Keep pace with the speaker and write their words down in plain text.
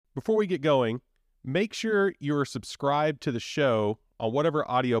Before we get going, make sure you're subscribed to the show on whatever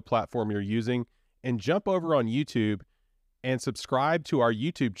audio platform you're using and jump over on YouTube and subscribe to our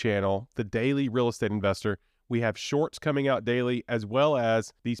YouTube channel, The Daily Real Estate Investor. We have shorts coming out daily as well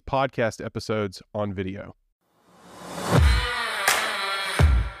as these podcast episodes on video.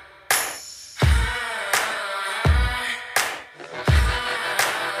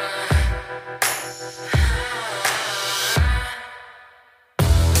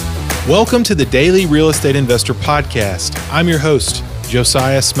 Welcome to the Daily Real Estate Investor Podcast. I'm your host,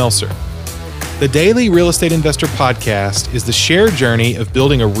 Josiah Smelser. The Daily Real Estate Investor Podcast is the shared journey of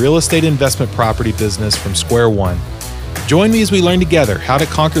building a real estate investment property business from square one. Join me as we learn together how to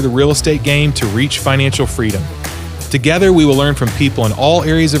conquer the real estate game to reach financial freedom. Together, we will learn from people in all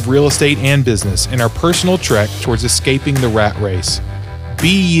areas of real estate and business in our personal trek towards escaping the rat race.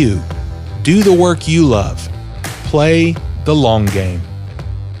 Be you. Do the work you love. Play the long game.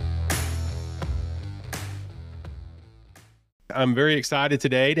 I'm very excited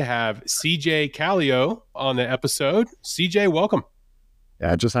today to have CJ Calio on the episode. CJ, welcome.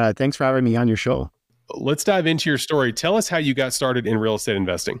 Yeah, Josiah, thanks for having me on your show. Let's dive into your story. Tell us how you got started in real estate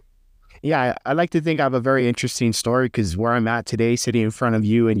investing. Yeah, I like to think I have a very interesting story because where I'm at today, sitting in front of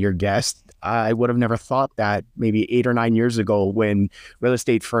you and your guest, I would have never thought that maybe 8 or 9 years ago when real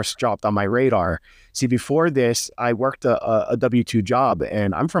estate first dropped on my radar. See, before this, I worked a W-2 job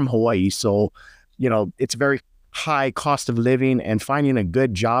and I'm from Hawaii. So, it's very high cost of living and finding a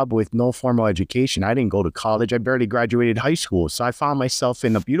good job with no formal education. I didn't go to college. I barely graduated high school. So I found myself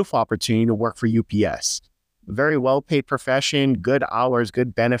in a beautiful opportunity to work for UPS. Very well-paid profession, good hours,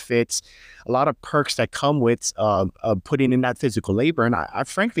 good benefits, a lot of perks that come with putting in that physical labor. And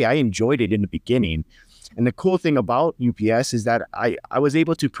frankly, I enjoyed it in the beginning. And the cool thing about UPS is that I was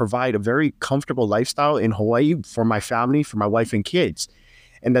able to provide a very comfortable lifestyle in Hawaii for my family, for my wife and kids.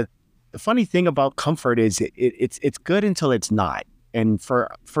 And the funny thing about comfort is it's good until it's not. And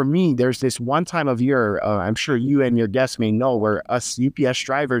for me, there's this one time of year, I'm sure you and your guests may know, where us UPS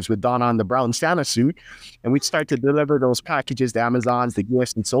drivers would don on the brown Santa suit and we'd start to deliver those packages, the Amazons, the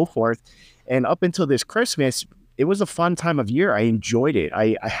gifts and so forth. And up until this Christmas, it was a fun time of year. I enjoyed it.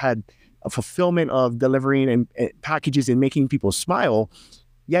 I had a fulfillment of delivering and packages and making people smile.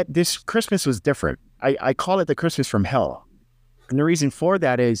 Yet this Christmas was different. I call it the Christmas from hell. And the reason for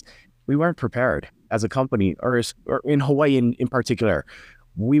that is we weren't prepared as a company, or in Hawaii in particular.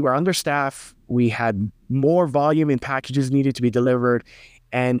 We were understaffed. We had more volume in packages needed to be delivered,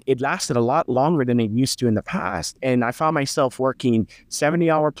 and it lasted a lot longer than it used to in the past. And I found myself working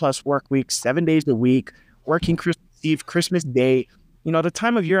 70-hour plus work weeks, 7 days a week, working Christmas Eve, Christmas Day. The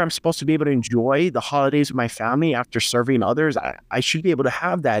time of year I'm supposed to be able to enjoy the holidays with my family after serving others. I should be able to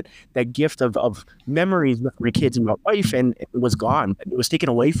have that gift of memories with my kids and my wife, and it was gone. It was taken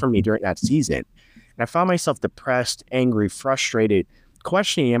away from me during that season. And I found myself depressed, angry, frustrated,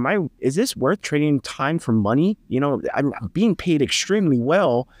 questioning, is this worth trading time for money? I'm being paid extremely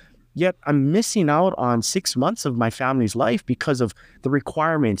well, yet I'm missing out on 6 months of my family's life because of the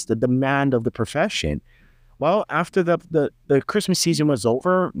requirements, the demand of the profession. Well, after the Christmas season was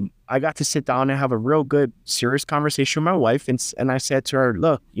over, I got to sit down and have a real good, serious conversation with my wife. And I said to her,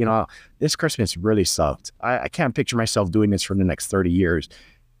 look, this Christmas really sucked. I can't picture myself doing this for the next 30 years.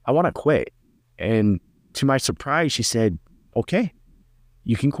 I want to quit. And to my surprise, she said, okay,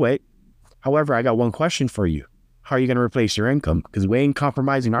 you can quit. However, I got one question for you. How are you going to replace your income? Because we ain't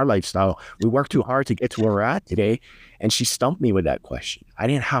compromising our lifestyle. We work too hard to get to where we're at today. And she stumped me with that question. I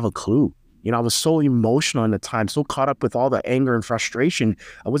didn't have a clue. I was so emotional in the time, so caught up with all the anger and frustration.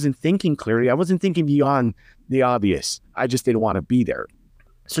 I wasn't thinking clearly. I wasn't thinking beyond the obvious. I just didn't want to be there.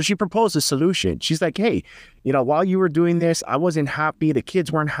 So she proposed a solution. She's like, hey, while you were doing this, I wasn't happy. The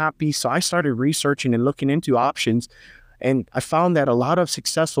kids weren't happy. So I started researching and looking into options. And I found that a lot of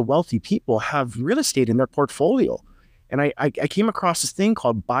successful, wealthy people have real estate in their portfolio. And I came across this thing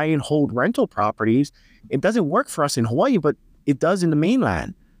called buy and hold rental properties. It doesn't work for us in Hawaii, but it does in the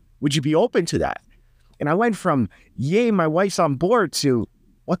mainland. Would you be open to that? And I went from, yay, my wife's on board, to,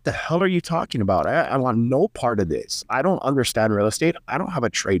 what the hell are you talking about? I want no part of this. I don't understand real estate. I don't have a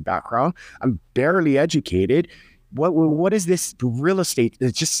trade background. I'm barely educated. What is this real estate?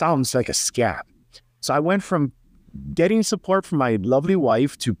 It just sounds like a scam. So I went from getting support from my lovely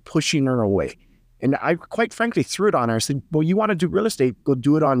wife to pushing her away. And I quite frankly threw it on her. I said, well, you want to do real estate, go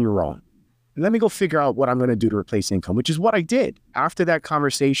do it on your own. Let me go figure out what I'm going to do to replace income, which is what I did. After that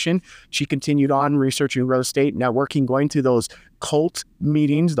conversation, she continued on researching real estate, networking, going to those cult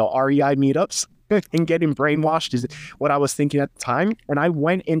meetings, the REI meetups, and getting brainwashed is what I was thinking at the time. And I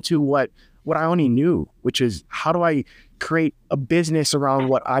went into what I only knew, which is how do I create a business around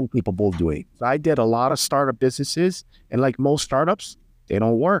what I'm capable of doing. So I did a lot of startup businesses, and like most startups, they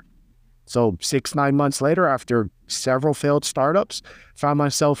don't work. So 6, 9 months later, after several failed startups, found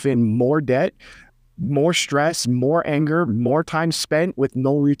myself in more debt, more stress, more anger, more time spent with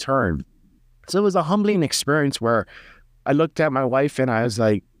no return. So it was a humbling experience where I looked at my wife and I was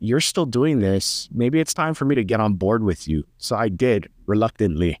like, you're still doing this. Maybe it's time for me to get on board with you. So I did,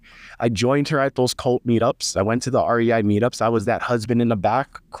 reluctantly. I joined her at those cult meetups. I went to the REI meetups. I was that husband in the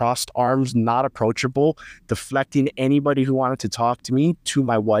back, crossed arms, not approachable, deflecting anybody who wanted to talk to me to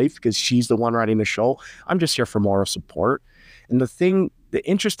my wife because she's the one running the show. I'm just here for moral support. And the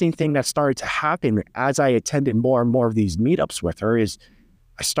interesting thing that started to happen as I attended more and more of these meetups with her is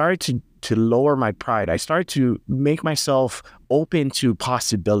I started to lower my pride. I started to make myself open to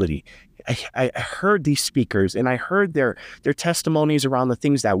possibility. I heard these speakers and I heard their testimonies around the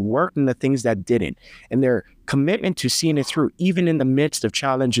things that worked and the things that didn't, and their commitment to seeing it through, even in the midst of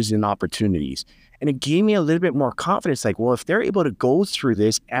challenges and opportunities. And it gave me a little bit more confidence, like, well, if they're able to go through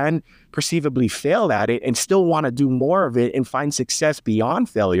this and perceivably fail at it and still want to do more of it and find success beyond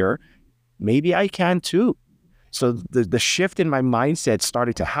failure, maybe I can too. So the shift in my mindset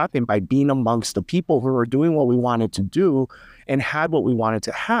started to happen by being amongst the people who were doing what we wanted to do and had what we wanted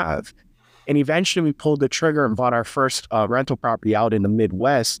to have. And eventually we pulled the trigger and bought our first rental property out in the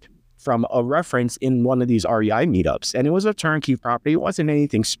Midwest from a reference in one of these REI meetups. And it was a turnkey property. It wasn't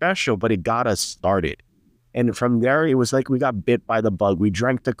anything special, but it got us started. And from there, it was like we got bit by the bug. We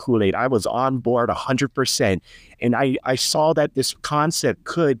drank the Kool-Aid. I was on board 100%. And I saw that this concept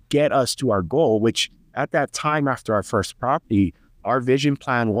could get us to our goal, which at that time, after our first property, our vision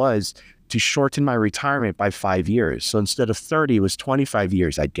plan was to shorten my retirement by 5 years. So instead of 30, it was 25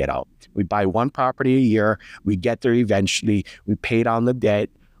 years I'd get out. We buy one property a year, we get there eventually, we pay down the debt,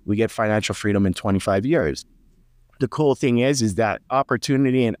 we get financial freedom in 25 years. The cool thing is that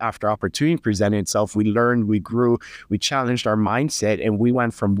opportunity and after opportunity presented itself, we learned, we grew, we challenged our mindset, and we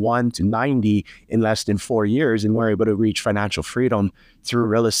went from 1 to 90 in less than 4 years, and we're able to reach financial freedom through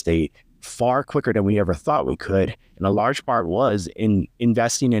real estate far quicker than we ever thought we could. And a large part was in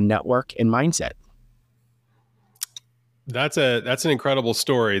investing in network and mindset. That's an incredible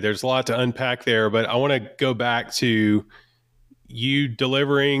story. There's a lot to unpack there, but I want to go back to you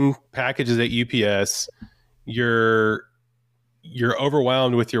delivering packages at UPS. You're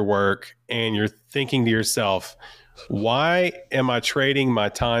overwhelmed with your work and you're thinking to yourself, why am I trading my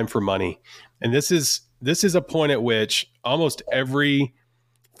time for money? And this is a point at which almost every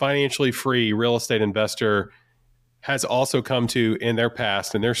financially free real estate investor has also come to in their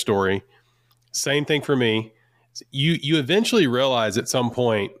past, in their story. Same thing for me. You eventually realize at some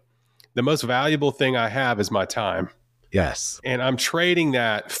point, the most valuable thing I have is my time. Yes. And I'm trading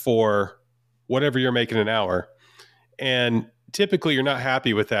that for whatever you're making an hour. And typically you're not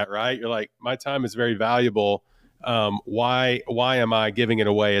happy with that, right? You're like, my time is very valuable. Why am I giving it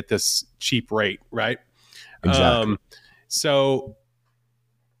away at this cheap rate? Right. Exactly. So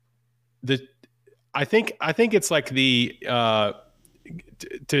I think it's like the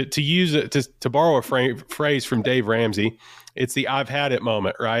to borrow a phrase from Dave Ramsey, it's the I've had it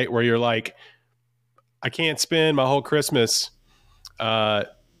moment, right? Where you're like, I can't spend my whole Christmas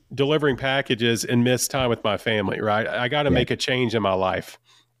delivering packages and miss time with my family, right? I got to make a change in my life.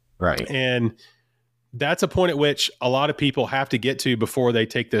 Right. And that's a point at which a lot of people have to get to before they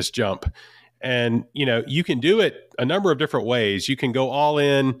take this jump. And, you can do it a number of different ways. You can go all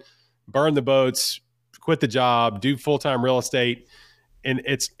in, burn the boats, quit the job, do full-time real estate. And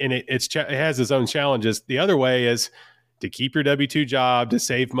it has its own challenges. The other way is to keep your W-2 job, to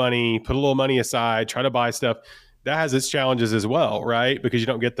save money, put a little money aside, try to buy stuff. That has its challenges as well, right? Because you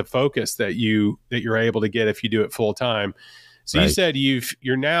don't get the focus that you're able to get if you do it full time. So right. You said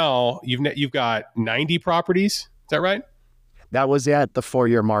you've got 90 properties. Is that right? That was at the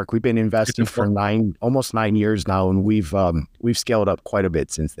 4-year mark. We've been investing for almost 9 years now, and we've scaled up quite a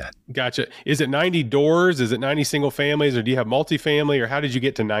bit since then. Gotcha. Is it 90 doors? Is it 90 single families, or do you have multifamily, or how did you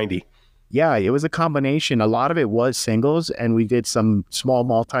get to 90? Yeah, it was a combination. A lot of it was singles, and we did some small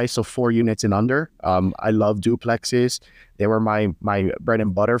multi, so 4 units and under. I love duplexes. They were my bread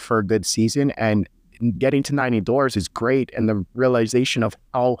and butter for a good season, and getting to 90 doors is great. And the realization of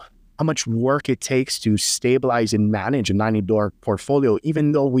how much work it takes to stabilize and manage a 90-door portfolio,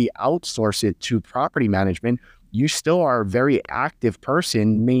 even though we outsource it to property management, you still are a very active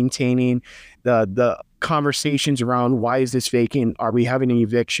person maintaining the conversations around why is this vacant? Are we having an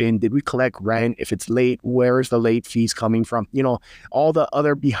eviction? Did we collect rent? If it's late, where is the late fees coming from? You know, all the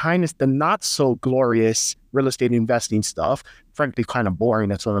other behind us, the not so glorious real estate investing stuff. Frankly, kind of boring.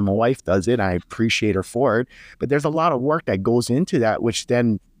 That's why my wife does it. I appreciate her for it. But there's a lot of work that goes into that, which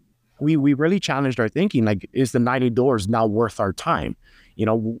then we really challenged our thinking. Like, is the 90 doors now worth our time? You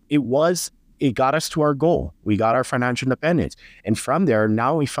know, it got us to our goal. We got our financial independence. And from there,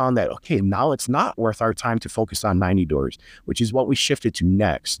 now we found that, okay, now it's not worth our time to focus on 90 doors, which is what we shifted to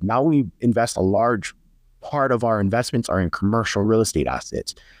next. Now we invest a large part of our investments are in commercial real estate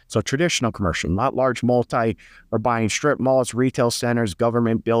assets. So traditional commercial, not large multi, we're buying strip malls, retail centers,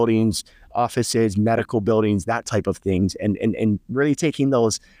 government buildings, offices, medical buildings, that type of things. And really taking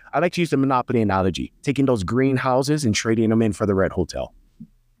those, I like to use the monopoly analogy, taking those greenhouses and trading them in for the red hotel.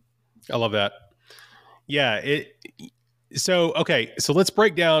 I love that. Yeah. So let's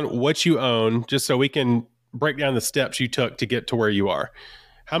break down what you own just so we can break down the steps you took to get to where you are.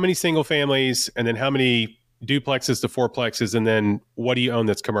 How many single families, and then how many duplexes to fourplexes, and then what do you own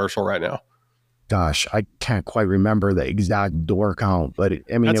that's commercial right now? Gosh, I can't quite remember the exact door count, but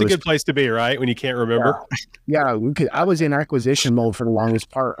that's a good place to be, right? When you can't remember. Yeah, I was in acquisition mode for the longest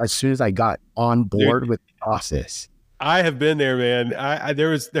part as soon as I got on board with the process. I have been there, man.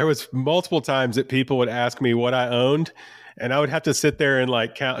 There was multiple times that people would ask me what I owned, and I would have to sit there and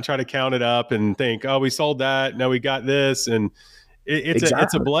like try to count it up and think, oh, we sold that. No, we got this. And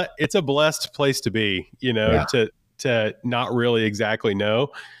it's a blessed place to be, you know, to not really exactly know.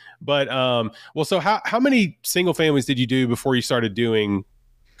 But, well, so how many single families did you do before you started doing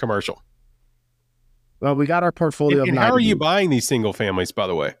commercial? Well, we got our portfolio. And how are you buying these single families, by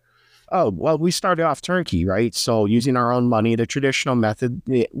the way? Oh, well, we started off turnkey, right? So using our own money, the traditional method,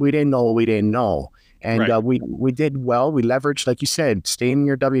 we didn't know what we didn't know. And right. We did well. We leveraged, like you said, staying in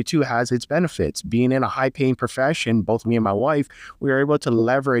your W-2 has its benefits. Being in a high-paying profession, both me and my wife, we were able to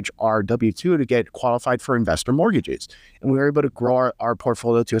leverage our W-2 to get qualified for investor mortgages. And we were able to grow our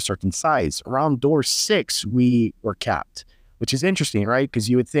portfolio to a certain size. Around door 6, we were capped, which is interesting, right? Because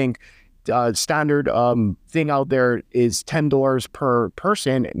you would think standard thing out there is 10 doors per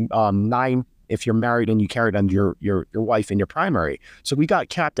person, 9 if you're married and you carried on your wife in your primary. So we got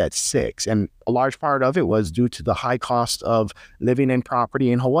capped at 6. And a large part of it was due to the high cost of living in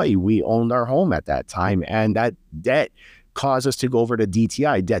property in Hawaii. We owned our home at that time, and that debt caused us to go over to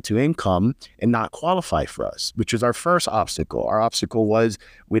DTI, debt to income, and not qualify for us, which was our first obstacle. Our obstacle was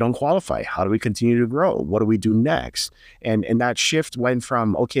we don't qualify. How do we continue to grow? What do we do next? And that shift went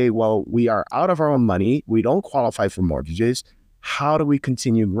from, okay, well, we are out of our own money. We don't qualify for mortgages. How do we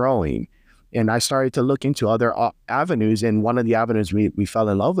continue growing? And I started to look into other avenues. And one of the avenues we fell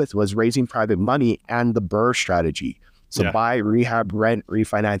in love with was raising private money and the BRRRR strategy. So buy, rehab, rent,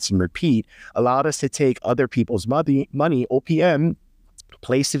 refinance, and repeat allowed us to take other people's money, OPM,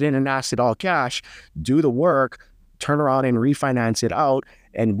 place it in an asset all cash, do the work, turn around and refinance it out.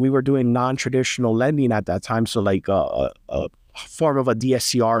 And we were doing non-traditional lending at that time. So like a form of a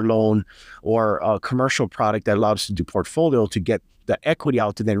DSCR loan or a commercial product that allowed us to do portfolio to get the equity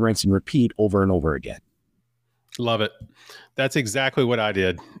out to then rinse and repeat over and over again. Love it. That's exactly what I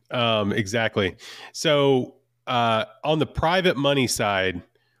did. Exactly. So on the private money side,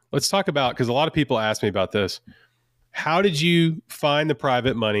 let's talk about, because a lot of people ask me about this. How did you find the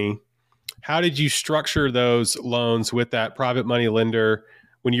private money? How did you structure those loans with that private money lender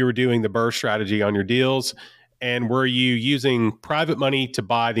when you were doing the BRRRR strategy on your deals? And were you using private money to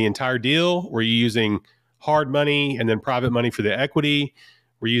buy the entire deal? Were you using hard money and then private money for the equity?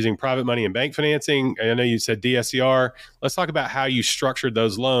 Were you using private money and bank financing? I know you said DSCR. Let's talk about how you structured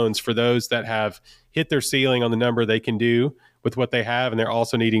those loans for those that have hit their ceiling on the number they can do with what they have, and they're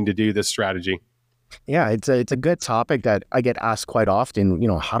also needing to do this strategy. Yeah, it's a good topic that I get asked quite often. You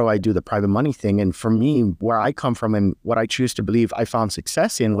know, how do I do the private money thing? And for me, where I come from and what I choose to believe I found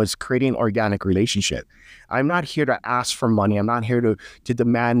success in was creating organic relationship. I'm not here to ask for money. I'm not here to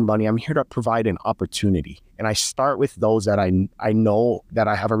demand money. I'm here to provide an opportunity. And I start with those that I know that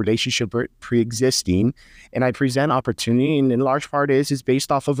I have a relationship with pre-existing, and I present opportunity. And in large part is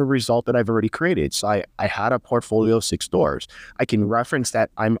based off of a result that I've already created. So I had a portfolio of 6 doors. I can reference that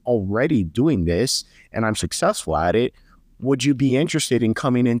I'm already doing this and I'm successful at it. Would you be interested in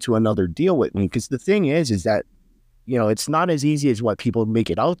coming into another deal with me? Because the thing is that, you know, it's not as easy as what people make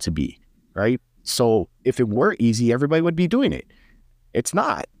it out to be, right? So if it were easy, everybody would be doing it. It's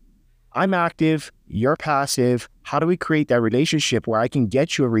not. I'm active, you're passive. How do we create that relationship where I can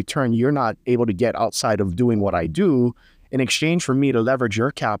get you a return you're not able to get outside of doing what I do? in exchange for me to leverage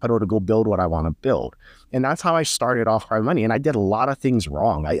your capital to go build what I want to build. And that's how I started off private money. And I did a lot of things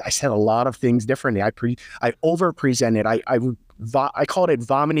wrong. I said a lot of things differently. I over presented. I called it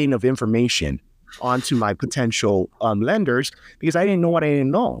vomiting of information onto my potential lenders because I didn't know what I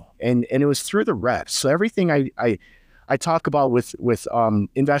didn't know. And it was through the reps. So everything I talk about with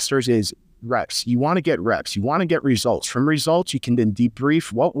investors is reps. You want to get reps. You want to get results. From results, you can then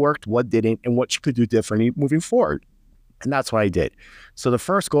debrief what worked, what didn't, and what you could do differently moving forward. And that's what I did. So the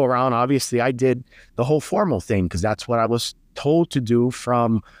first go around, obviously, I did the whole formal thing because that's what I was told to do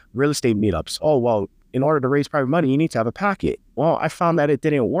from real estate meetups. Oh, well, in order to raise private money, you need to have a packet. Well, I found that it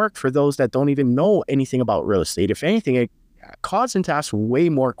didn't work for those that don't even know anything about real estate. If anything, it caused them to ask way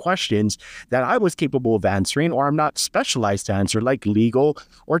more questions that I was capable of answering or I'm not specialized to answer, like legal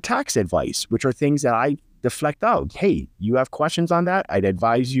or tax advice, which are things that I deflect out. Hey, you have questions on that? I'd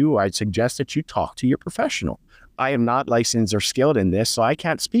advise you, or I'd suggest that you talk to your professional. I am not licensed or skilled in this, so I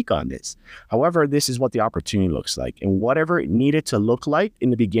can't speak on this. However, this is what the opportunity looks like. And whatever it needed to look like in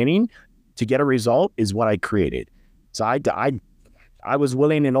the beginning to get a result is what I created. So I was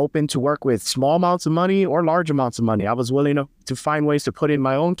willing and open to work with small amounts of money or large amounts of money. I was willing to find ways to put in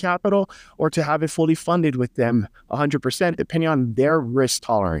my own capital or to have it fully funded with them 100%, depending on their risk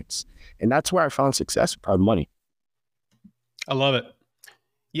tolerance. And that's where I found success with private money. I love it.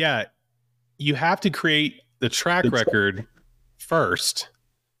 Yeah. You have to create the track record first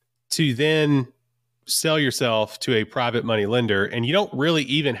to then sell yourself to a private money lender. And you don't really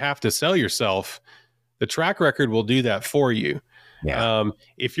even have to sell yourself. The track record will do that for you. Yeah.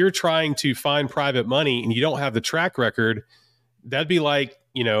 If you're trying to find private money and you don't have the track record, that'd be like,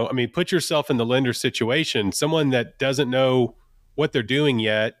 put yourself in the lender situation. Someone that doesn't know what they're doing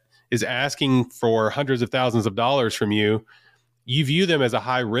yet is asking for hundreds of thousands of dollars from you. You view them as a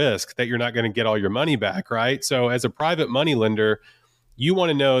high risk that you're not going to get all your money back, right? So as a private money lender, you want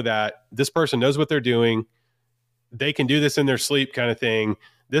to know that this person knows what they're doing. They can do this in their sleep kind of thing.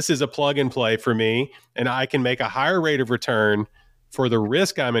 This is a plug and play for me, and I can make a higher rate of return for the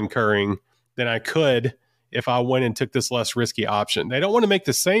risk I'm incurring than I could if I went and took this less risky option. They don't want to make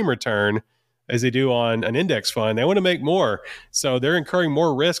the same return as they do on an index fund. They want to make more. So they're incurring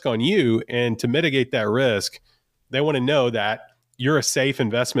more risk on you. And to mitigate that risk, they want to know that you're a safe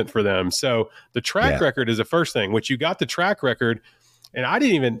investment for them. So the track record is the first thing, which you got the track record. And I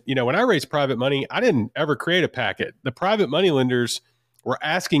didn't even, when I raised private money, I didn't ever create a packet. The private money lenders were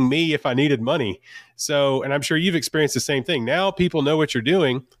asking me if I needed money. So, and I'm sure you've experienced the same thing. Now people know what you're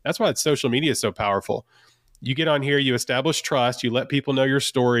doing. That's why social media is so powerful. You get on here, you establish trust, you let people know your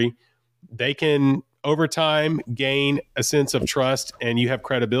story. They can, over time, gain a sense of trust and you have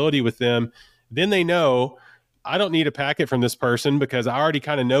credibility with them. Then they know, I don't need a packet from this person because I already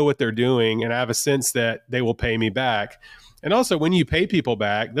kind of know what they're doing and I have a sense that they will pay me back. And also when you pay people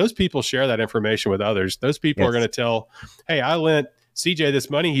back, those people share that information with others. Those people are going to tell, hey, I lent CJ this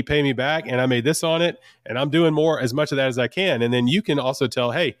money, he paid me back and I made this on it and I'm doing as much of that as I can. And then you can also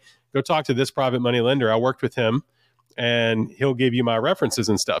tell, hey, go talk to this private money lender. I worked with him and he'll give you my references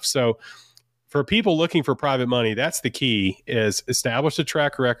and stuff. So for people looking for private money, that's the key, is establish a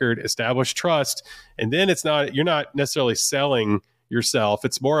track record, establish trust. And then you're not necessarily selling yourself.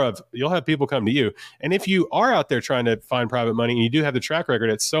 It's more of, you'll have people come to you. And if you are out there trying to find private money and you do have the track record,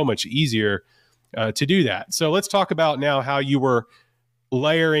 it's so much easier to do that. So let's talk about now how you were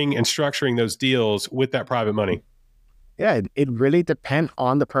layering and structuring those deals with that private money. Yeah, it really depends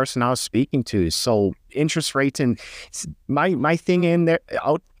on the person I was speaking to. So interest rates, and my thing in there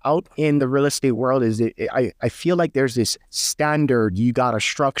out in the real estate world is I feel like there's this standard, you got to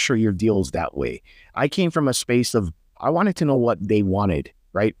structure your deals that way. I came from a space of, I wanted to know what they wanted,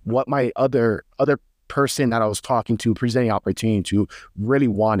 right? What my other person that I was talking to, presenting opportunity to, really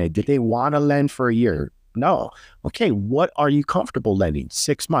wanted. Did they want to lend for a year? No. Okay, what are you comfortable lending?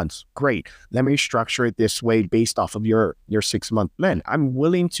 6 months. Great. Let me structure it this way based off of your 6-month lend. I'm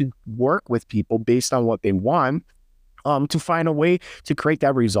willing to work with people based on what they want to find a way to create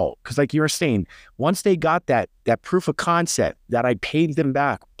that result. Because like you were saying, once they got that proof of concept that I paid them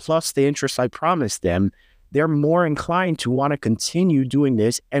back, plus the interest I promised them, they're more inclined to want to continue doing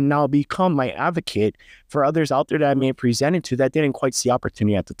this and now become my advocate for others out there that I may have presented to that didn't quite see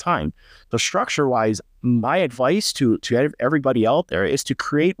opportunity at the time. So structure-wise, my advice to everybody out there is to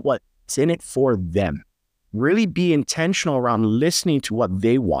create what's in it for them. Really be intentional around listening to what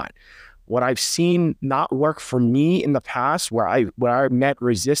they want. What I've seen not work for me in the past, where I met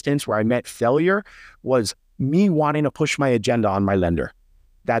resistance, where I met failure, was me wanting to push my agenda on my lender.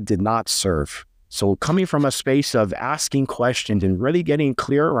 That did not serve. So coming from a space of asking questions and really getting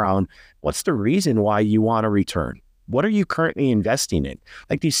clear around what's the reason why you want to return? What are you currently investing in?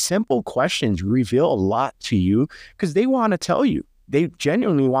 Like these simple questions reveal a lot to you because they want to tell you. They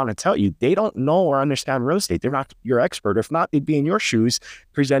genuinely want to tell you. They don't know or understand real estate. They're not your expert. If not, they'd be in your shoes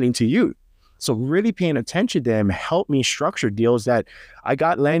presenting to you. So really paying attention to them helped me structure deals that I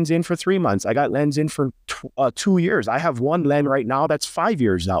got lends in for 3 months. I got lends in for 2 years. I have one lend right now that's 5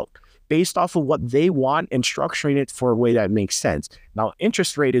 years out based off of what they want and structuring it for a way that makes sense. Now,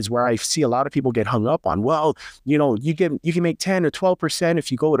 interest rate is where I see a lot of people get hung up on. Well, you know, you can make 10 or 12%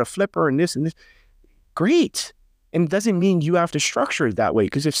 if you go with a flipper and this and this. Great. And it doesn't mean you have to structure it that way,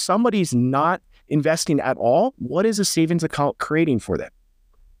 because if somebody's not investing at all, what is a savings account creating for them?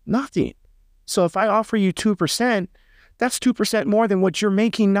 Nothing. So if I offer you 2%, that's 2% more than what you're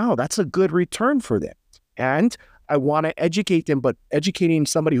making now. That's a good return for them. And I want to educate them, but educating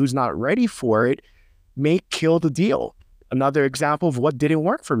somebody who's not ready for it may kill the deal. Another example of what didn't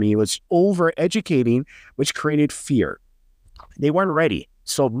work for me was over educating, which created fear. They weren't ready.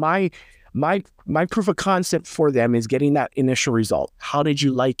 So my proof of concept for them is getting that initial result. How did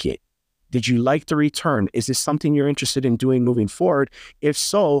you like it? Did you like the return? Is this something you're interested in doing moving forward? If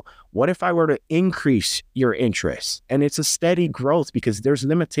so, what if I were to increase your interest? And it's a steady growth, because there's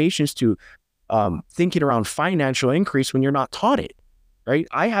limitations to thinking around financial increase when you're not taught it, right?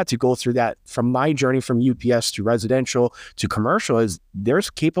 I had to go through that from my journey from UPS to residential to commercial. Is there's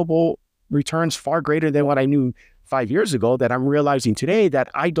capable returns far greater than what I knew 5 years ago, that I'm realizing today that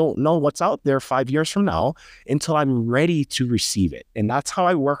I don't know what's out there 5 years from now until I'm ready to receive it. And that's how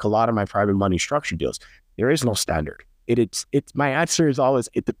I work a lot of my private money structure deals. There is no standard. It's my answer is always,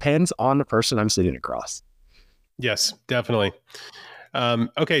 it depends on the person I'm sitting across. Yes, definitely.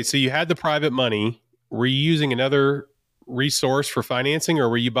 Okay, so you had the private money. Were you using another resource for financing, or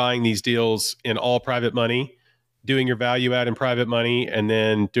were you buying these deals in all private money, doing your value add in private money, and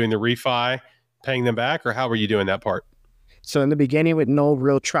then doing the refi, paying them back? Or how were you doing that part? So in the beginning, with no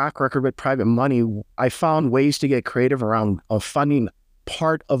real track record with private money, I found ways to get creative around funding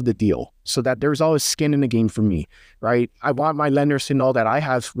part of the deal, so that there's always skin in the game for me, right? I want my lenders to know that I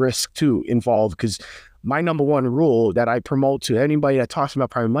have risk too involved, because my number one rule that I promote to anybody that talks about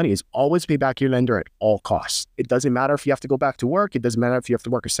private money is always pay back your lender at all costs. It doesn't matter if you have to go back to work. It doesn't matter if you have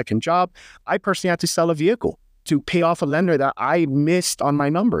to work a second job. I personally had to sell a vehicle to pay off a lender that I missed on my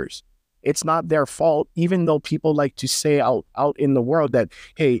numbers. It's not their fault, even though people like to say out in the world that,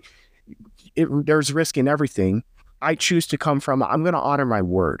 hey, there's risk in everything. I choose to come from, I'm going to honor my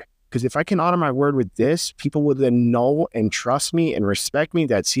word. Because if I can honor my word with this, people will then know and trust me and respect me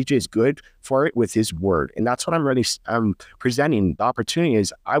that CJ is good for it with his word. And that's what I'm presenting. The opportunity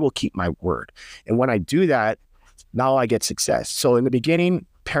is I will keep my word. And when I do that, now I get success. So in the beginning,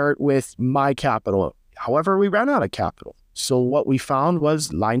 pair it with my capital. However, we ran out of capital. So what we found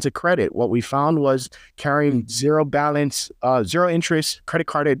was lines of credit. What we found was carrying zero balance, zero interest, credit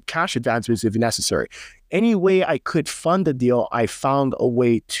carded cash advances if necessary. Any way I could fund the deal, I found a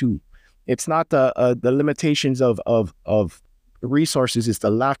way to. It's not the limitations of resources, it's the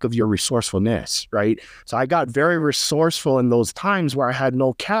lack of your resourcefulness, right? So I got very resourceful in those times where I had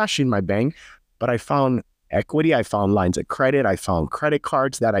no cash in my bank, but I found equity, I found lines of credit, I found credit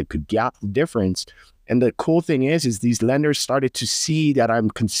cards that I could gap the difference. And the cool thing is these lenders started to see that I'm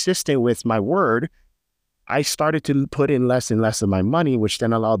consistent with my word. I started to put in less and less of my money, which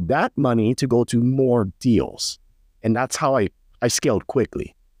then allowed that money to go to more deals. And that's how I scaled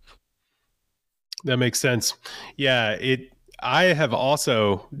quickly. That makes sense. Yeah, I have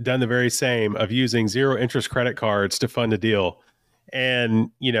also done the very same of using zero interest credit cards to fund a deal.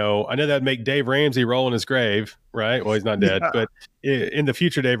 And, I know that'd make Dave Ramsey roll in his grave, right? Well, he's not dead, but in the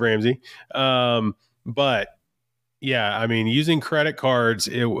future, Dave Ramsey. But yeah, I mean, using credit cards,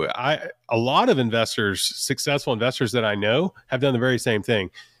 a lot of investors, successful investors that I know, have done the very same thing.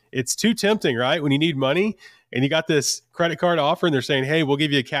 It's too tempting, right? When you need money and you got this credit card offer and they're saying, hey, we'll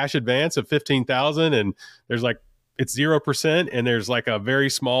give you a cash advance of $15,000, and there's it's 0%, and there's a very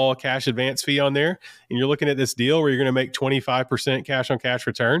small cash advance fee on there. And you're looking at this deal where you're going to make 25% cash on cash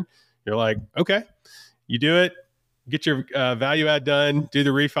return. You're like, okay, you do it, get your value add done, do the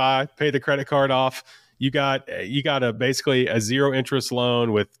refi, pay the credit card off. You got basically a zero interest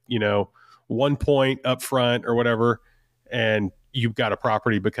loan with 1 point up front or whatever, and you've got a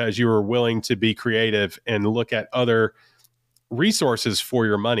property because you were willing to be creative and look at other resources for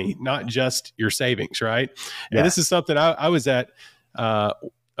your money, not just your savings, right? Yeah. And this is something I was at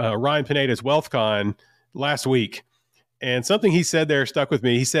Ryan Pineda's WealthCon last week, and something he said there stuck with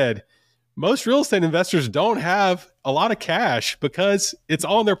me. He said, most real estate investors don't have a lot of cash because it's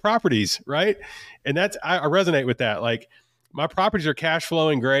all in their properties, right? And I resonate with that. My properties are cash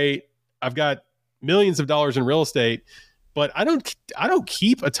flowing great. I've got millions of dollars in real estate, but I don't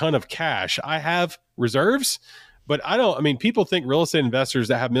keep a ton of cash. I have reserves, but people think real estate investors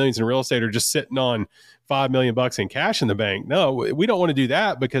that have millions in real estate are just sitting on $5 million in cash in the bank. No, we don't want to do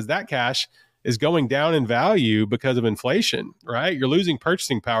that, because that cash is going down in value because of inflation, right? You're losing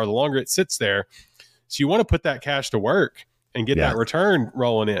purchasing power the longer it sits there. So you want to put that cash to work and get that return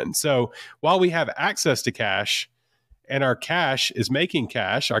rolling in. So while we have access to cash and our cash is making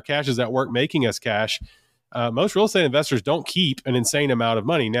cash, our cash is at work making us cash, most real estate investors don't keep an insane amount of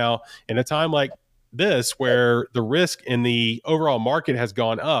money. Now, in a time like this, where the risk in the overall market has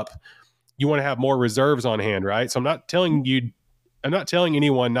gone up, you want to have more reserves on hand, right? So I'm not telling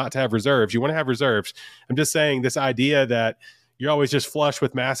anyone not to have reserves. You want to have reserves. I'm just saying this idea that you're always just flush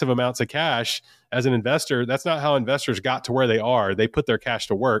with massive amounts of cash as an investor, that's not how investors got to where they are. They put their cash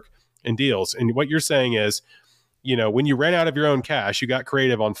to work in deals. And what you're saying is, when you ran out of your own cash, you got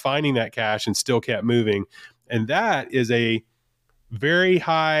creative on finding that cash and still kept moving. And that is a very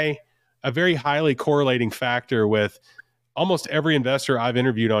highly correlating factor with almost every investor I've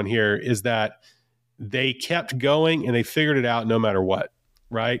interviewed on here, is that they kept going and they figured it out no matter what,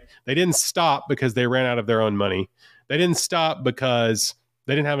 right? They didn't stop because they ran out of their own money. They didn't stop because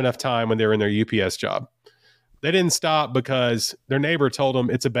they didn't have enough time when they were in their UPS job. They didn't stop because their neighbor told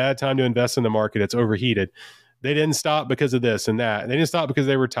them it's a bad time to invest in the market, it's overheated. They didn't stop because of this and that. They didn't stop because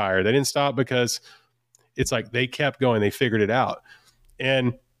they were tired. They didn't stop because it's like they kept going. They figured it out.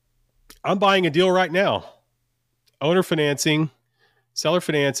 And I'm buying a deal right now. Owner financing, seller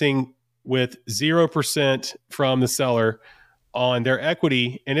financing with 0% from the seller on their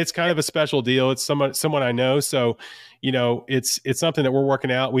equity. And it's kind of a special deal. It's someone I know. So, it's something that we're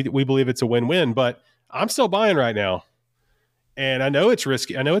working out. We believe it's a win-win, but I'm still buying right now. And I know it's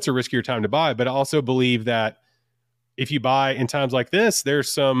risky. I know it's a riskier time to buy, but I also believe that if you buy in times like this,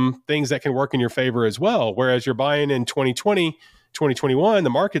 there's some things that can work in your favor as well. Whereas you're buying in 2020, 2021, the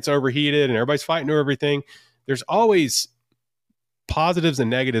market's overheated and everybody's fighting over everything. There's always positives and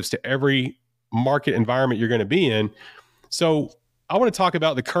negatives to every market environment you're going to be in. So I want to talk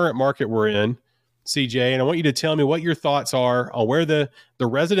about the current market we're in, CJ, and I want you to tell me what your thoughts are on where the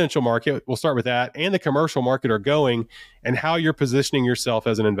residential market, we'll start with that, and the commercial market are going, and how you're positioning yourself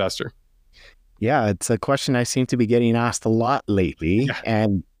as an investor. Yeah, it's a question I seem to be getting asked a lot lately,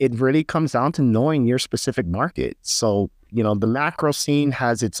 and it really comes down to knowing your specific market. So, the macro scene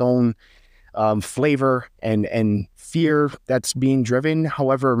has its own flavor and fear that's being driven.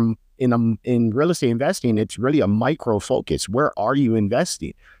 However, in real estate investing, it's really a micro focus. Where are you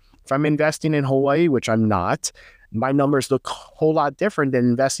investing? If I'm investing in Hawaii, which I'm not, my numbers look a whole lot different than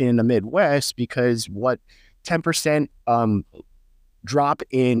investing in the Midwest, because 10% drop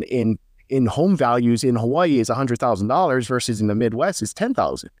in home values in Hawaii is $100,000 versus in the Midwest is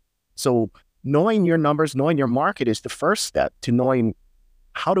 $10,000. So knowing your numbers, knowing your market is the first step to knowing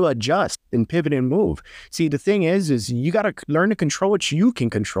how to adjust and pivot and move. See, the thing is you got to learn to control what you can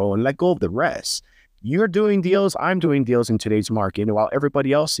control and let go of the rest. You're doing deals, I'm doing deals in today's market, and while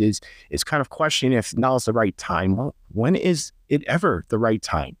everybody else is kind of questioning if now's the right time. Well, when is it ever the right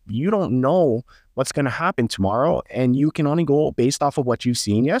time? You don't know what's going to happen tomorrow, and you can only go based off of what you've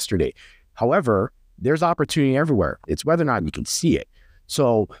seen yesterday. However, there's opportunity everywhere. It's whether or not you can see it.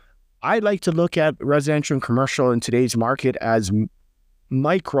 So I like to look at residential and commercial in today's market as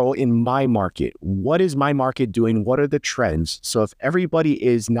micro in my market. What is my market doing? What are the trends? So if everybody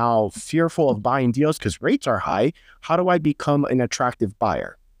is now fearful of buying deals because rates are high, how do I become an attractive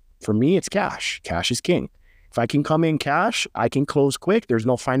buyer? For me, it's cash. Cash is king. If I can come in cash, I can close quick. There's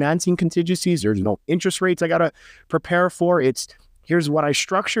no financing contingencies. There's no interest rates I got to prepare for. It's here's what I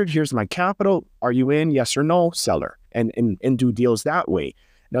structured. Here's my capital. Are you in? Yes or no? Seller. And do deals that way.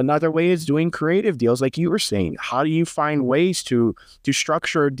 Now, another way is doing creative deals like you were saying. How do you find ways to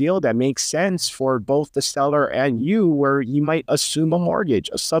structure a deal that makes sense for both the seller and you, where you might assume a mortgage,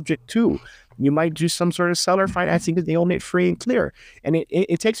 a subject to. You might do some sort of seller financing because they own it free and clear. And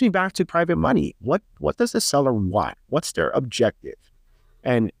it takes me back to private money. What does the seller want? What's their objective?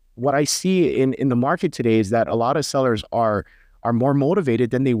 And what I see in the market today is that a lot of sellers are more motivated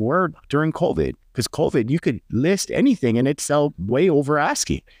than they were during COVID. Because COVID, you could list anything and it'd sell way over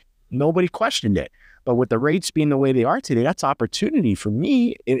asking. Nobody questioned it. But with the rates being the way they are today, that's opportunity for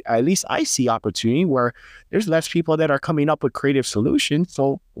me. At least I see opportunity where there's less people that are coming up with creative solutions.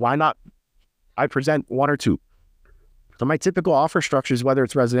 So why not? I present one or two. So my typical offer structures, whether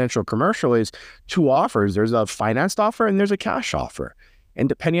it's residential or commercial, is two offers. There's a financed offer and there's a cash offer. And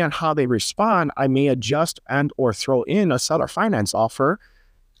depending on how they respond, I may adjust and or throw in a seller finance offer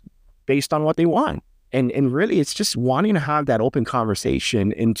based on what they want. And really, it's just wanting to have that open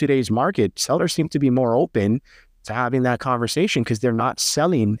conversation. In today's market, sellers seem to be more open to having that conversation because they're not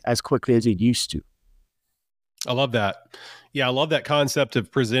selling as quickly as it used to. I love that. Yeah, I love that concept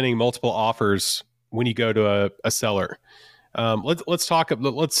of presenting multiple offers when you go to a seller. Let's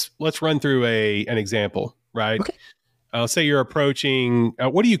run through an example, right? Okay. Say you're approaching.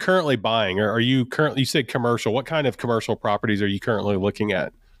 What are you currently buying, or are you currently? You said commercial. What kind of commercial properties are you currently looking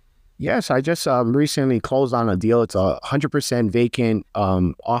at? Yes, I just recently closed on a deal. It's 100% vacant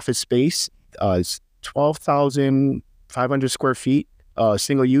office space. It's 12,500 square feet,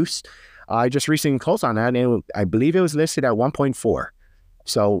 single use. I just recently closed on that, and I believe it was listed at 1.4.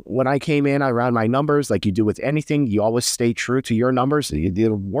 So when I came in, I ran my numbers like you do with anything. You always stay true to your numbers. It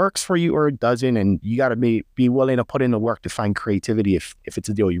either works for you or it doesn't, and you got to be willing to put in the work to find creativity if it's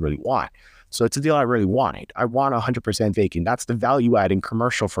a deal you really want. So it's a deal I really wanted. I want 100% vacant. That's the value add in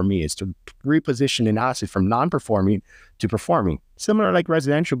commercial for me, is to reposition an asset from non-performing to performing. Similar like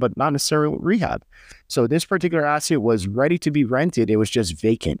residential, but not necessarily rehab. So this particular asset was ready to be rented. It was just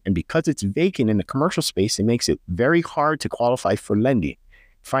vacant. And because it's vacant in the commercial space, it makes it very hard to qualify for lending.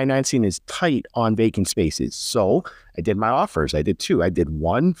 Financing is tight on vacant spaces. So I did my offers. I did two. I did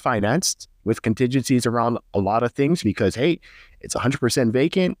one financed with contingencies around a lot of things because, hey, it's 100%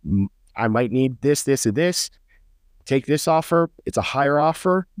 vacant. I might need this, this, and this. Take this offer. It's a higher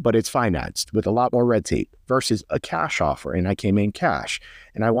offer, but it's financed with a lot more red tape versus a cash offer. And I came in cash.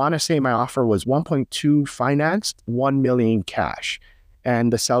 And I want to say my offer was 1.2 financed, 1 million cash.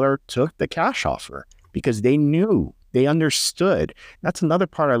 And the seller took the cash offer because they knew, they understood. That's another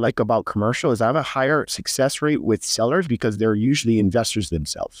part I like about commercial is I have a higher success rate with sellers because they're usually investors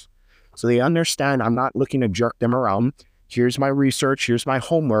themselves. So they understand I'm not looking to jerk them around. Here's my research. Here's my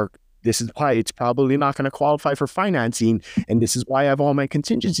homework. This is why it's probably not going to qualify for financing. And this is why I have all my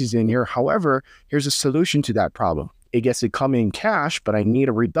contingencies in here. However, here's a solution to that problem. It gets to come in cash, but I need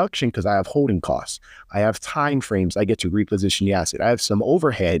a reduction because I have holding costs. I have time frames. I get to reposition the asset. I have some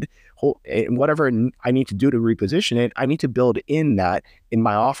overhead. Whatever I need to do to reposition it, I need to build in that in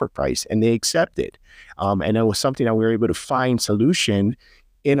my offer price. And they accept it. And it was something that we were able to find solution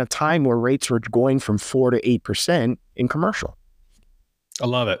in a time where rates were going from 4 to 8% in commercial. I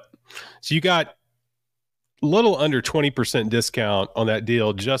love it. So you got a little under 20% discount on that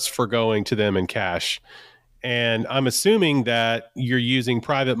deal just for going to them in cash. And I'm assuming that you're using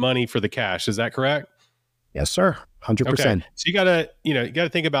private money for the cash. Is that correct? Yes, sir. 100%. Okay. So you gotta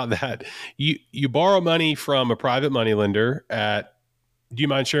think about that. You borrow money from a private money lender at, do you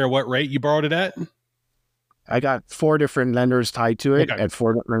mind sharing what rate you borrowed it at? I got 4 different lenders tied to it at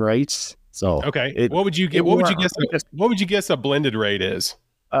 4 different rates. So okay. What would you guess a blended rate is?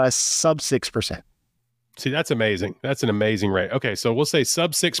 Sub 6%. See, that's amazing. That's an amazing rate. Okay, so we'll say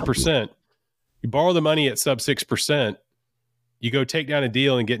sub 6%. You borrow the money at sub 6%. You go take down a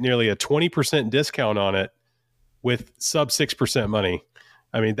deal and get nearly a 20% discount on it with sub 6% money.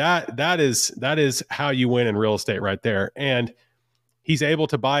 I mean, that is how you win in real estate right there. And he's able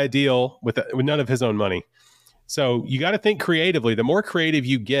to buy a deal with none of his own money. So you got to think creatively. The more creative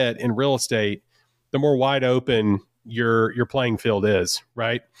you get in real estate, the more wide open your playing field is,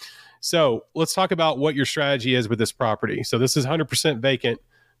 right? So let's talk about what your strategy is with this property. So this is 100% vacant.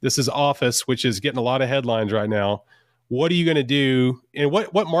 This is office, which is getting a lot of headlines right now. What are you going to do? And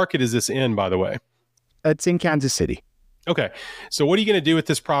what market is this in, by the way? It's in Kansas City. Okay. So what are you going to do with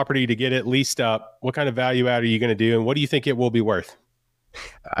this property to get it leased up? What kind of value add are you going to do? And what do you think it will be worth?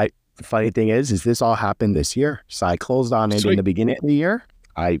 The funny thing is this all happened this year. So I closed on it in the beginning of the year.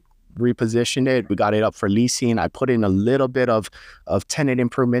 I repositioned it. We got it up for leasing. I put in a little bit of tenant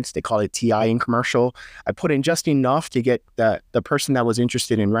improvements. They call it TI in commercial. I put in just enough to get the person that was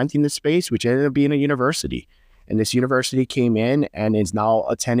interested in renting the space, which ended up being a university. And this university came in and is now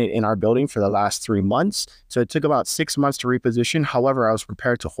a tenant in our building for the last 3 months. So it took about 6 months to reposition. However, I was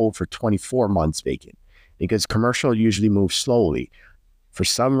prepared to hold for 24 months vacant because commercial usually moves slowly. For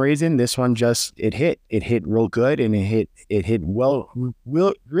some reason, this one it hit real good, and it hit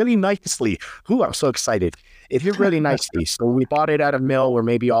really nicely. Ooh, I'm so excited. It hit really nicely. So we bought it at a mill. We're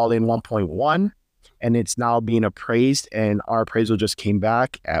maybe all in 1.1, and it's now being appraised, and our appraisal just came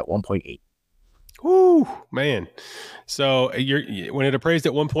back at 1.8. Ooh, man. So when it appraised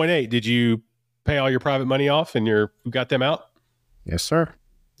at 1.8, did you pay all your private money off and you got them out? Yes, sir.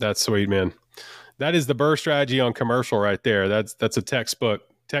 That's sweet, man. That is the BRRRR strategy on commercial right there. That's a textbook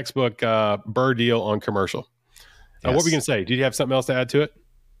BRRRR deal on commercial. Yes. What were we going to say? Did you have something else to add to it?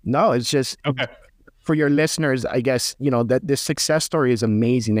 No, it's just okay. for your listeners, I guess, that this success story is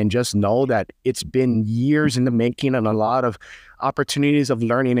amazing, and just know that it's been years in the making and a lot of opportunities of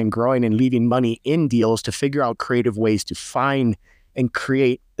learning and growing and leaving money in deals to figure out creative ways to find and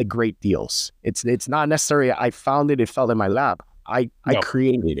create the great deals. It's not necessarily I found it fell in my lap. I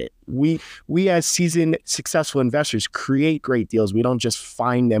created it. We as seasoned successful investors create great deals. We don't just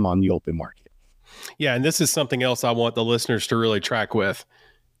find them on the open market. Yeah, and this is something else I want the listeners to really track with.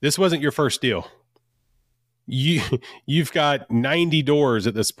 This wasn't your first deal. You've got 90 doors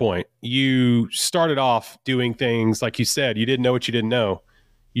at this point. You started off doing things, like you said, you didn't know what you didn't know.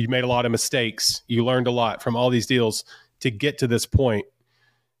 You made a lot of mistakes. You learned a lot from all these deals to get to this point.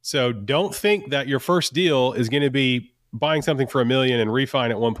 So don't think that your first deal is going to be buying something for $1 million and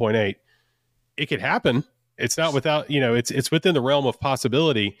refining at 1.8. It could happen. It's not without, it's within the realm of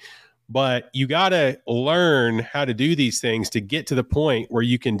possibility, but you got to learn how to do these things to get to the point where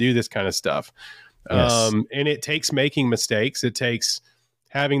you can do this kind of stuff. Yes. And it takes making mistakes. It takes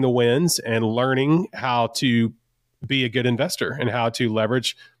having the wins and learning how to be a good investor and how to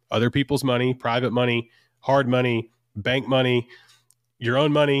leverage other people's money, private money, hard money, bank money, your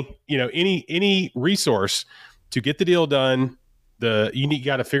own money, any resource to get the deal done. You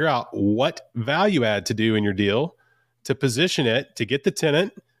got to figure out what value add to do in your deal, to position it, to get the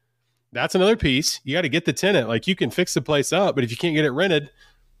tenant. That's another piece. You got to get the tenant. Like, you can fix the place up, but if you can't get it rented,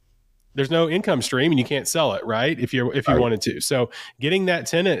 there's no income stream and you can't sell it, right? If you wanted to. So getting that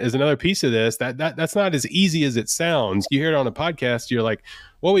tenant is another piece of this. That's not as easy as it sounds. You hear it on a podcast, you're like,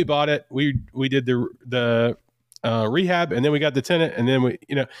 well, we bought it. We did the rehab, and then we got the tenant, and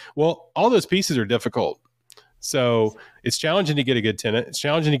then all those pieces are difficult. So it's challenging to get a good tenant. It's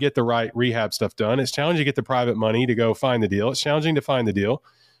challenging to get the right rehab stuff done. It's challenging to get the private money to go find the deal. It's challenging to find the deal,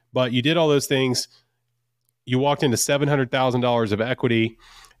 but you did all those things. You walked into $700,000 of equity,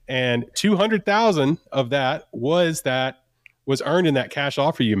 and $200,000 of that was earned in that cash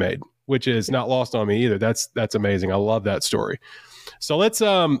offer you made, which is not lost on me either. That's amazing. I love that story. So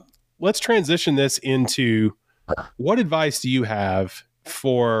let's transition this into, what advice do you have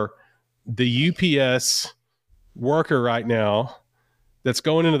for the UPS worker right now that's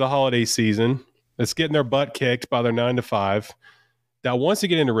going into the holiday season, that's getting their butt kicked by their 9 to 5, that wants to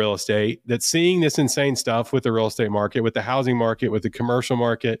get into real estate, that's seeing this insane stuff with the real estate market, with the housing market, with the commercial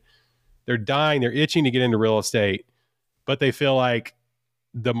market? They're dying, they're itching to get into real estate, but they feel like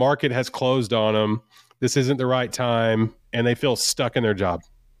the market has closed on them. This isn't the right time, and they feel stuck in their job.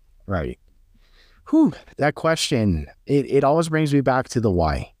 Right. That question, it always brings me back to the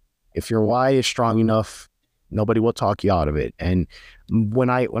why. If your why is strong enough, nobody will talk you out of it. And when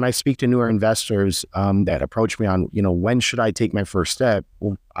I speak to newer investors that approach me on, when should I take my first step?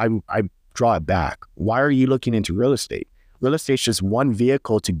 Well, I draw it back. Why are you looking into real estate? Real estate is just one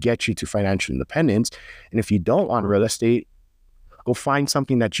vehicle to get you to financial independence. And if you don't want real estate, go find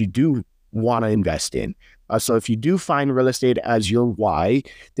something that you do want to invest in. So if you do find real estate as your why,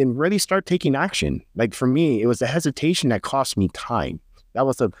 then really start taking action. Like for me, it was the hesitation that cost me time. That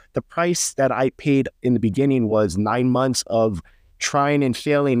was the price that I paid in the beginning, was 9 months of trying and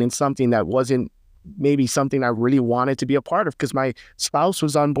failing in something that wasn't maybe something I really wanted to be a part of, because my spouse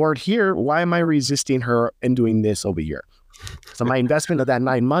was on board here. Why am I resisting her and doing this over here? So my investment of that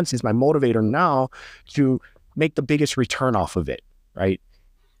 9 months is my motivator now to make the biggest return off of it, right?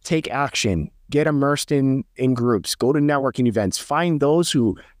 Take action, get immersed in groups, go to networking events, find those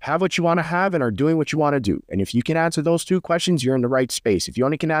who have what you want to have and are doing what you want to do. And if you can answer those 2 questions, you're in the right space. If you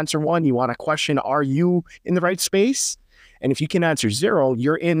only can answer one, you want to question, are you in the right space? And if you can answer 0,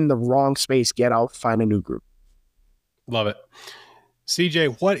 you're in the wrong space. Get out, find a new group. Love it.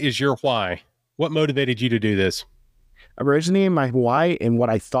 CJ, what is your why? What motivated you to do this? Originally, my why, and what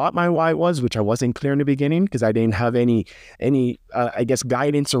I thought my why was, which I wasn't clear in the beginning because I didn't have any I guess,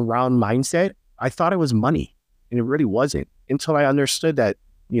 guidance around mindset. I thought it was money, and it really wasn't, until I understood that,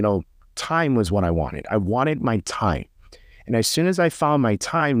 time was what I wanted. I wanted my time. And as soon as I found my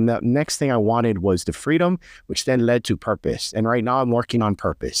time, the next thing I wanted was the freedom, which then led to purpose. And right now I'm working on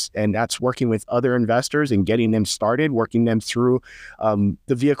purpose. And that's working with other investors and getting them started, working them through the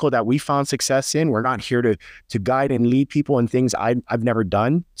vehicle that we found success in. We're not here to guide and lead people in things I've never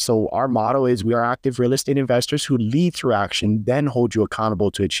done. So our motto is, we are active real estate investors who lead through action, then hold you accountable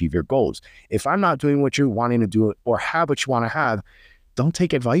to achieve your goals. If I'm not doing what you're wanting to do or have what you want to have, don't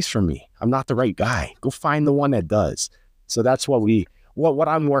take advice from me. I'm not the right guy. Go find the one that does. So that's what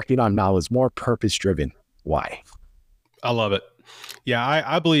I'm working on now, is more purpose-driven. Why? I love it. Yeah,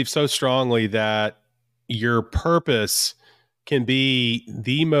 I believe so strongly that your purpose can be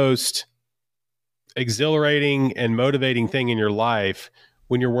the most exhilarating and motivating thing in your life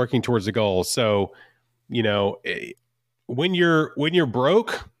when you're working towards a goal. So when you're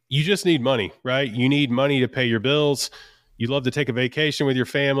broke, you just need money, right? You need money to pay your bills. You love to take a vacation with your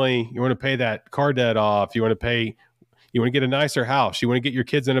family. You want to pay that car debt off. You want to get a nicer house. You want to get your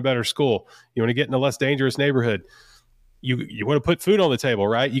kids in a better school. You want to get in a less dangerous neighborhood. You want to put food on the table,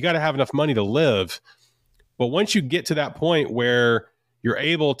 right? You got to have enough money to live. But once you get to that point where you're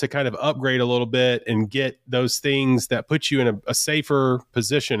able to kind of upgrade a little bit and get those things that put you in a safer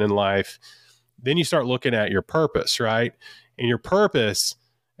position in life, then you start looking at your purpose, right? And your purpose,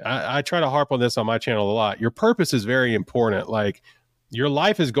 I try to harp on this on my channel a lot. Your purpose is very important. Like, your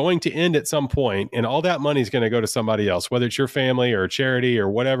life is going to end at some point, and all that money is going to go to somebody else, whether it's your family or a charity or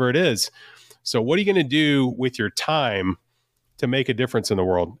whatever it is. So what are you going to do with your time to make a difference in the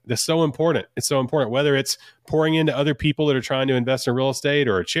world? That's so important. It's so important, whether it's pouring into other people that are trying to invest in real estate,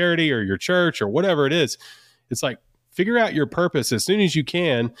 or a charity, or your church, or whatever it is. It's like, figure out your purpose as soon as you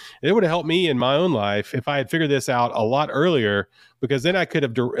can. And it would have helped me in my own life if I had figured this out a lot earlier, because then I could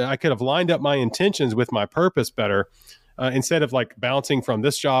have lined up my intentions with my purpose better, instead of like bouncing from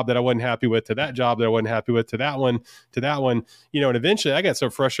this job that I wasn't happy with to that job that I wasn't happy with to that one, and eventually I got so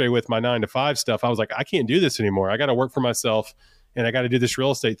frustrated with my 9-to-5 stuff. I was like, I can't do this anymore. I got to work for myself, and I got to do this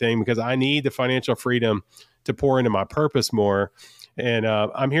real estate thing because I need the financial freedom to pour into my purpose more. And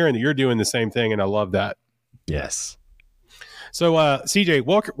I'm hearing that you're doing the same thing, and I love that. Yes. So,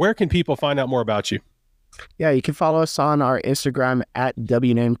 CJ, where can people find out more about you? Yeah, you can follow us on our Instagram at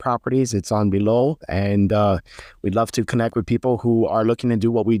WN Properties. It's on below. And we'd love to connect with people who are looking to do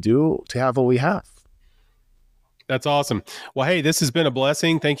what we do to have what we have. That's awesome. Well, hey, this has been a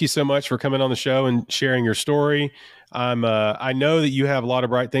blessing. Thank you so much for coming on the show and sharing your story. I know that you have a lot of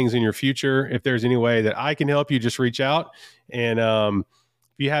bright things in your future. If there's any way that I can help you, just reach out. And if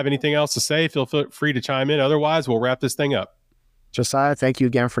you have anything else to say, feel free to chime in. Otherwise, we'll wrap this thing up. Josiah, thank you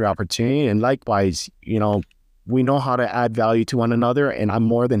again for the opportunity. And likewise, we know how to add value to one another, and I'm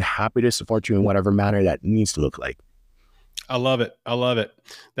more than happy to support you in whatever manner that needs to look like. I love it. I love it.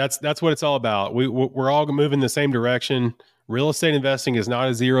 That's what it's all about. We're all moving the same direction. Real estate investing is not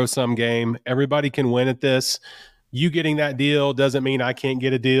a zero-sum game. Everybody can win at this. You getting that deal doesn't mean I can't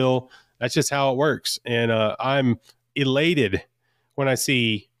get a deal. That's just how it works. And I'm elated when I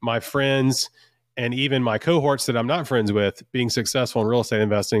see my friends and even my cohorts that I'm not friends with being successful in real estate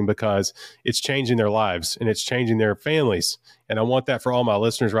investing, because it's changing their lives and it's changing their families. And I want that for all my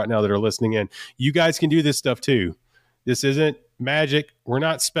listeners right now that are listening in. You guys can do this stuff too. This isn't magic. We're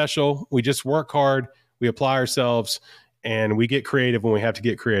not special. We just work hard. We apply ourselves, and we get creative when we have to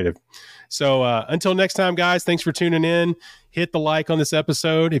get creative. So until next time, guys, thanks for tuning in. Hit the like on this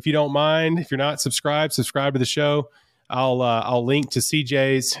episode. If you don't mind, if you're not subscribed to the show. I'll link to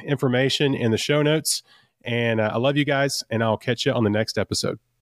CJ's information in the show notes. And I love you guys, and I'll catch you on the next episode.